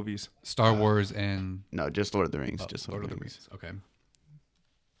have movies. Star Wars and No, just Lord of the Rings. Just Lord, of the Rings. Okay.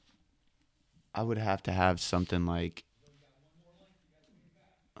 I would have to have something like.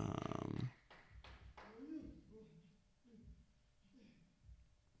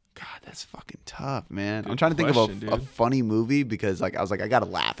 God, that's fucking tough, man. I'm Good trying to think question, of a dude. funny movie because, like, I was like, I gotta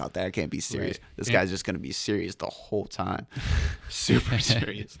laugh out there. I can't be serious. Right. This And- guy's just gonna be serious the whole time, super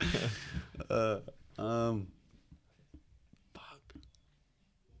serious. Fuck.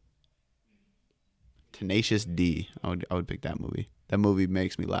 Tenacious D. I would pick that movie. That movie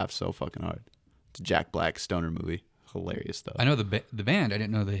makes me laugh so fucking hard. It's a Jack Black stoner movie. Hilarious stuff. I know the band. I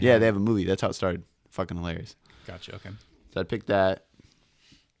didn't know they. Yeah, they have a movie. That's how it started. Fucking hilarious. Gotcha. Okay. So I'd pick that.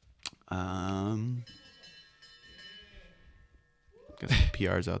 Got some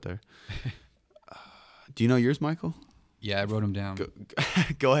PRs out there. Do you know yours, Michael? Yeah, I wrote them down.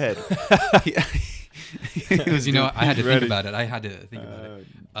 Go ahead. Because I had to Ready. think about it.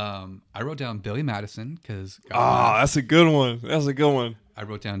 I wrote down Billy Madison because Oh, that's a good one. That's a good one. I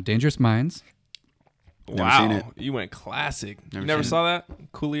wrote down Dangerous Minds. Never Wow, seen it. you went classic. Never You never seen saw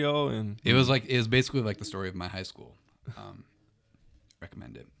that? Coolio and It was basically like the story of my high school.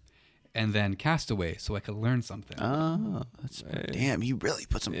 Recommend it. And then Castaway, so I could learn something. Oh, that's damn. You really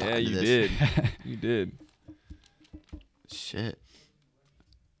put some thought yeah, into you this. did. You did. Shit.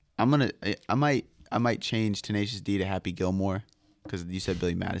 I might change Tenacious D to Happy Gilmore because you said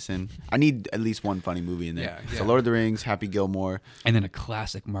Billy Madison. I need at least one funny movie in there. Yeah. So Lord of the Rings, Happy Gilmore. And then a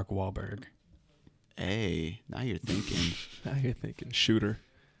classic Mark Wahlberg. Hey, now you're thinking. Now you're thinking Shooter.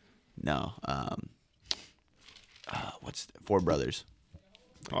 No. What's Four Brothers?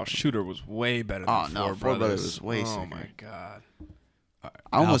 Oh, Shooter was way better than Oh, no, Four Brothers was way Oh sicker. my god. I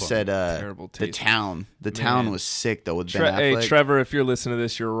almost Album. said Terrible The taste. Town. The Town Man. was sick though with Ben Affleck. Hey, Trevor, if you're listening to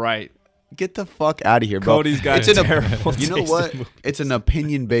this, you're right. Get the fuck out of here, bro. Cody's got It's an terrible You know taste what? in movies. It's an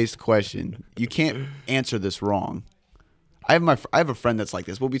opinion-based question. You can't answer this wrong. I have a friend that's like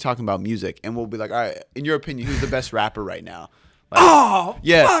this. We'll be talking about music, and we'll be like, "All right, in your opinion, who's the best rapper right now?" Like, Oh,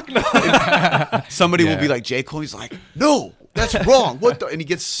 yeah. fuck no. Somebody will Yeah. be like, "J. Cole." He's like, "No, that's wrong." What? The? And he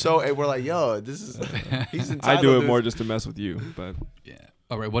gets so. And we're like, "Yo, this is." He's entitled. I do it to more this. just to mess with you, but Yeah.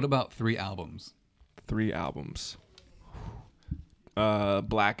 All right. What about 3 albums? 3 albums.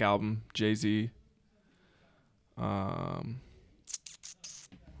 Black Album, Jay-Z.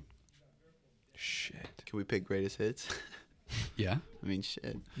 Shit. Can we pick greatest hits? Yeah. I mean,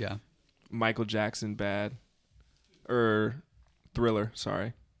 shit. Yeah. Michael Jackson, Bad. Or Thriller.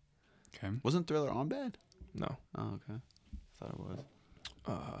 Sorry. Okay. Wasn't Thriller on bad? No. Oh, okay. I thought it was.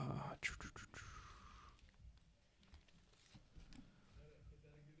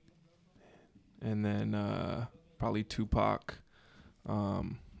 And then probably Tupac.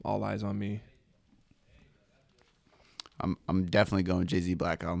 All Eyes on Me. I'm definitely going Jay-Z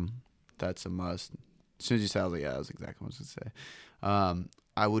Black Album. That's a must. As soon as you said, I was like, yeah, that's exactly what I was gonna say.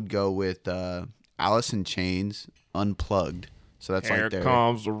 I would go with Alice in Chains Unplugged. So that's Here like their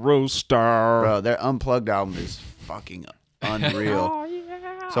comes the rooster. bro. Their Unplugged album is fucking unreal. Oh,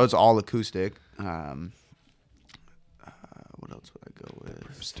 yeah. So it's all acoustic. What else would I go with?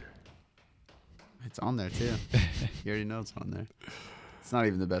 Rooster. It's on there too. You already know it's on there. It's not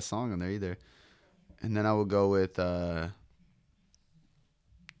even the best song on there either. And then I would go with I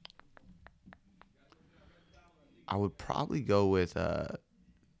would probably go with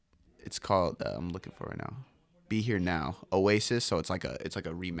it's called I'm looking for it right now. Be Here Now, Oasis. So it's like a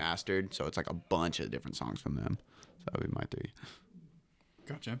remastered. So it's like a bunch of different songs from them. So that would be my 3.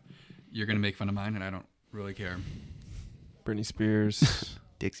 Gotcha. You're gonna make fun of mine, and I don't really care. Britney Spears.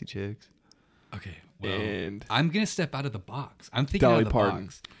 Dixie Chicks. Okay. Well, And I'm gonna step out of the box. I'm thinking Dolly out of the Parton.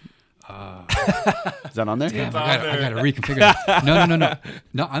 box. Is that on there? Damn, It's I on gotta there. reconfigure that. No.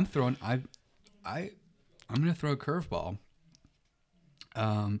 No, I'm throwing. I'm gonna throw a curveball.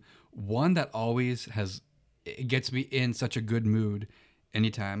 One that always it gets me in such a good mood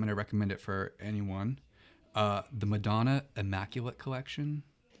anytime, and I recommend it for anyone. The Madonna Immaculate Collection.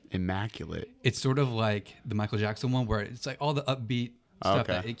 Immaculate. It's sort of like the Michael Jackson one, where it's like all the upbeat stuff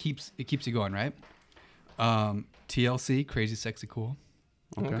Okay. that it keeps you going, right? TLC, Crazy Sexy Cool.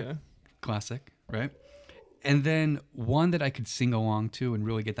 okay. Classic, right? And then one that I could sing along to and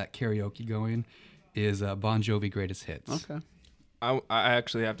really get that karaoke going is Bon Jovi Greatest Hits. Okay. I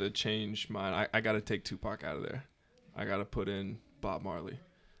actually have to change mine. I got to take Tupac out of there. I got to put in Bob Marley.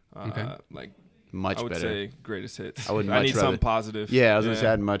 Okay. Like Much I would better. say greatest hits. I would I much need rather- something positive. Yeah, I was gonna say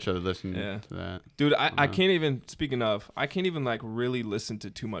I'd much rather listen Yeah. to that. Dude, I can't even, speaking of, I can't even like really listen to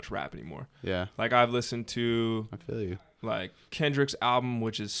too much rap anymore. Yeah, Like I've listened to I feel you. like Kendrick's album,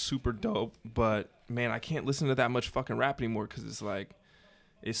 which is super dope, but man, I can't listen to that much fucking rap anymore because it's like,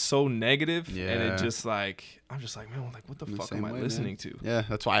 it's so negative, and Yeah. it just like, I'm just like, man, like what the I'm the fuck same am I way, man. listening to? Yeah,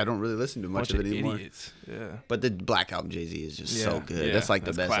 that's why I don't really listen to much Bunch of it anymore. idiots. Yeah. But the Black Album Jay-Z is just so good. yeah, That's like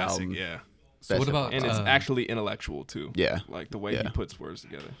the that's best classic, album. Yeah. So what Best about And it's actually intellectual too. Yeah. Like the way he Yeah. puts words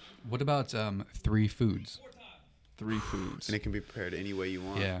together. what about 3 foods? 3 foods. And it can be prepared any way you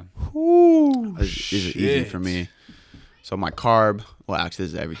want. Yeah. Ooh, These are easy for me. So my carb, well, actually,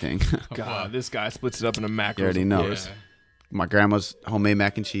 this is everything. God, this guy splits it up into macros. You already of know. course. My grandma's homemade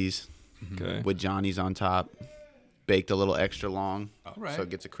mac and cheese Okay. with Johnny's on top, baked a little extra long, All right. so it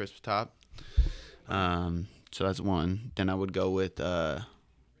gets a crisp top. So that's one. Then I would go with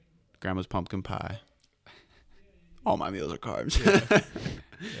grandma's pumpkin pie. All my meals are carbs.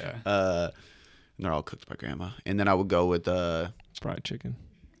 Yeah. And they're all cooked by grandma. And then I would go with Fried chicken.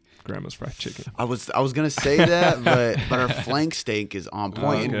 Grandma's fried chicken. I was gonna say that, but her flank steak is on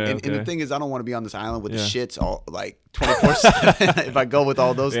point. Okay, and the okay. thing is, I don't want to be on this island with the Yeah. shits all like 24/7. If I go with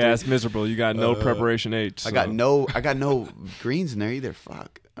all those, Yeah, three. it's miserable. You got no preparation H. I got no greens in there either.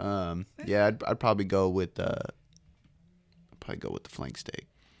 Fuck. Yeah, I'd probably go with the flank steak.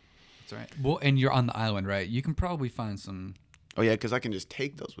 That's right. Well, and you're on the island, right? You can probably find some Oh yeah, because I can just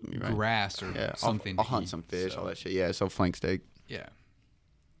take those with me, right? grass or Yeah, something. I'll to hunt eat, some fish, so, all that shit. Yeah, so flank steak. Yeah.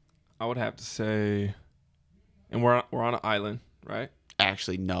 I would have to say, and we're on an island, right?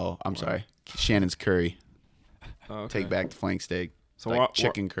 Actually, no. I'm sorry. Shannon's curry. Okay. Take back the flank steak. So Like we're-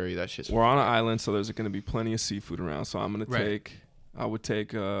 chicken curry. That shit's We're on an island, so there's going to be plenty of seafood around. So I'm going Right. to take. I would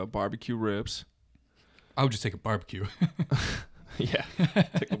take barbecue ribs. I would just take a barbecue. Yeah,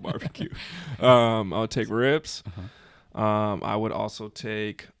 take a barbecue. I'll take ribs. I would also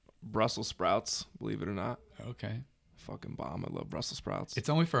take Brussels sprouts. Believe it or not, Okay. fucking bomb. I love Brussels sprouts. It's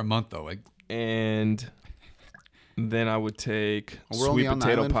only for a month though. Like And then I would take We're only sweet on the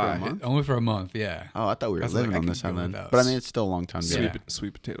potato island for a pie. month? only for a month. Yeah. Oh, I thought we were That's living like, I on could this go island. without. But I mean, it's still a long time. Yeah.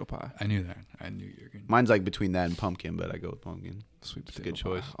 Sweet potato pie. I knew that. I knew you were gonna. Mine's like between that and pumpkin, but I go with pumpkin. Sweet It's a potato good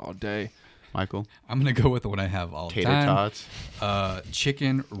choice. pie all day. Michael, I'm gonna go with the one I have all the tater time. tots,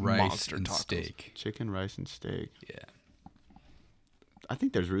 Chicken, rice, Monster and tacos. steak. chicken, rice, and steak. Yeah. I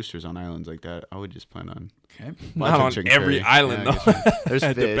think there's roosters on islands like that. I would just plan on. Okay. Not on chicken every curry. island, Yeah, I though. guess you're- There's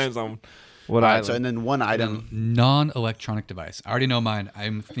It fish. depends on what All right, island. so and then one item. Non-electronic device. I already know mine.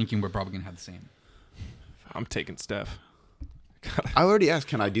 I'm thinking we're probably gonna have the same. I'm taking Steph. I already asked,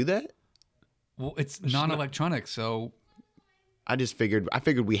 can I do that? Well, it's non-electronic, so I figured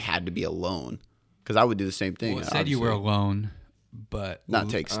we had to be alone because I would do the same thing. well, it said you were obviously. alone. but Not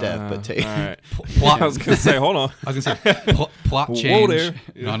take Steph, but take. All right. plot. I was gonna say, hold on. I was gonna say plot Whoa change, there.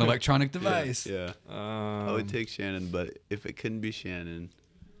 non-electronic device. Yeah. I would take Shannon, but if it couldn't be Shannon,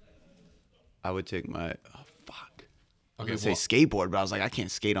 I would take my. Oh fuck. I was Okay, gonna say skateboard, but I was like, I can't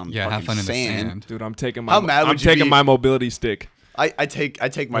skate on Yeah, have fucking fun in the sand. sand. Dude, I'm taking my. How mad I'm would you taking be? my mobility stick. I take my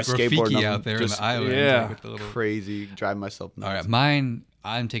Like skateboard Rafiki and I'm out there in just the island. yeah. like, with the little... crazy, drive myself nuts. All right, mine.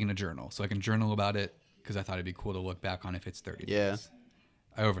 I'm taking a journal, so I can journal about it because I thought it'd be cool to look back on if it's 30 Yeah. days.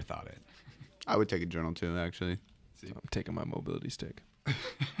 I overthought it. I would take a journal too, actually. I'm taking my mobility stick. I'd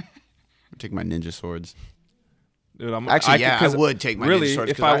take my ninja swords. Dude, I'm Actually, I 'cause would take my really, ninja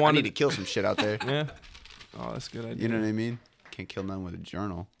swords if because I I wanted need to kill some shit out there. Yeah. Oh, that's a good idea. You know what I mean? Can't kill none with a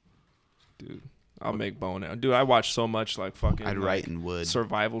journal. Dude, I'll make bow now. Dude, I watch so much like fucking. I'd like, write in wood.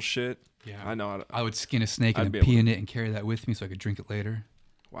 survival shit. Yeah, I know. How to, I would skin a snake I'd and be then pee able in it and carry that with me so I could drink it later.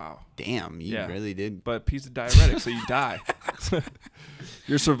 wow. Damn, you Yeah. really did. But pee's a diuretic, so you die.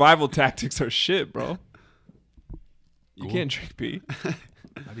 Your survival tactics are shit, bro. You Cool. can't drink pee.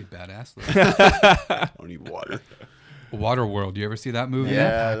 That'd be badass. Though. I don't need water. Waterworld. You ever see that movie? Yeah,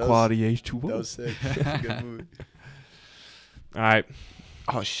 that was, Quality H2O. that was sick. That's a good movie. All right.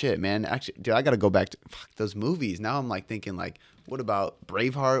 Oh shit, man! Actually, dude, I gotta go back to those movies. Now I'm like thinking, like, what about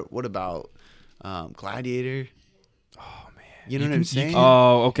Braveheart? What about Gladiator? Oh man. You know what You I'm can- saying?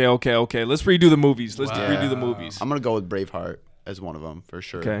 Oh, okay. Let's redo the movies. Let's Wow. redo the movies. I'm gonna go with Braveheart as one of them for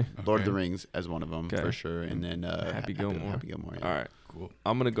sure. Okay. Lord of the Okay. Rings as one of them Okay. for sure, and then Happy Gilmore. Happy Gilmore. Yeah. All right. Cool.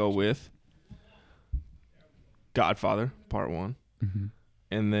 I'm gonna go with Godfather Part 1, Mm-hmm.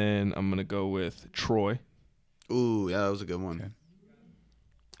 and then I'm gonna go with Troy. Ooh, yeah, that was a good one. Okay.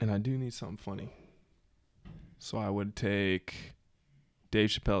 And I do need something funny, so I would take Dave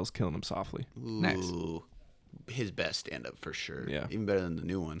Chappelle's "Killing Him Softly." Ooh, Nice. his best stand up for sure. Yeah. Even better than the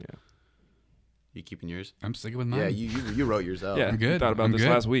new one. Yeah. You keeping yours? I'm sticking with mine. Yeah, you wrote yours out. Yeah, I'm good. Thought about I'm this good.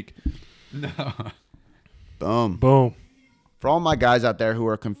 last week. No. Boom. Boom. For all my guys out there who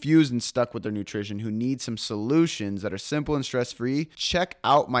are confused and stuck with their nutrition, who need some solutions that are simple and stress-free, check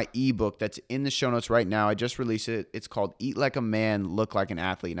out my ebook that's in the show notes right now. I just released it. It's called Eat Like a Man, Look Like an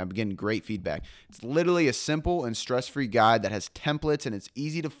Athlete, and I'm getting great feedback. It's literally a simple and stress-free guide that has templates and it's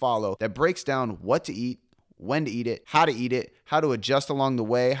easy to follow that breaks down what to eat, when to eat it, how to adjust along the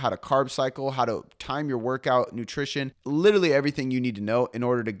way, how to carb cycle, how to time your workout, nutrition, literally everything you need to know in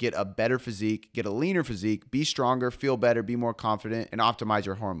order to get a better physique, get a leaner physique, be stronger, feel better, be more confident, and optimize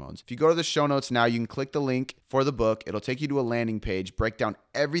your hormones. If you go to the show notes now, you can click the link for the book. It'll take you to a landing page, break down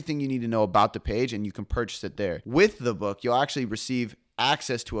everything you need to know about the page, and you can purchase it there. With the book, you'll actually receive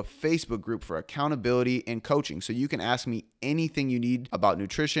access to a Facebook group for accountability and coaching. So you can ask me anything you need about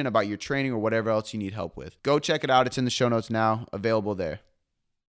nutrition, about your training, or whatever else you need help with. Go check it out. It's in the show notes now, available there.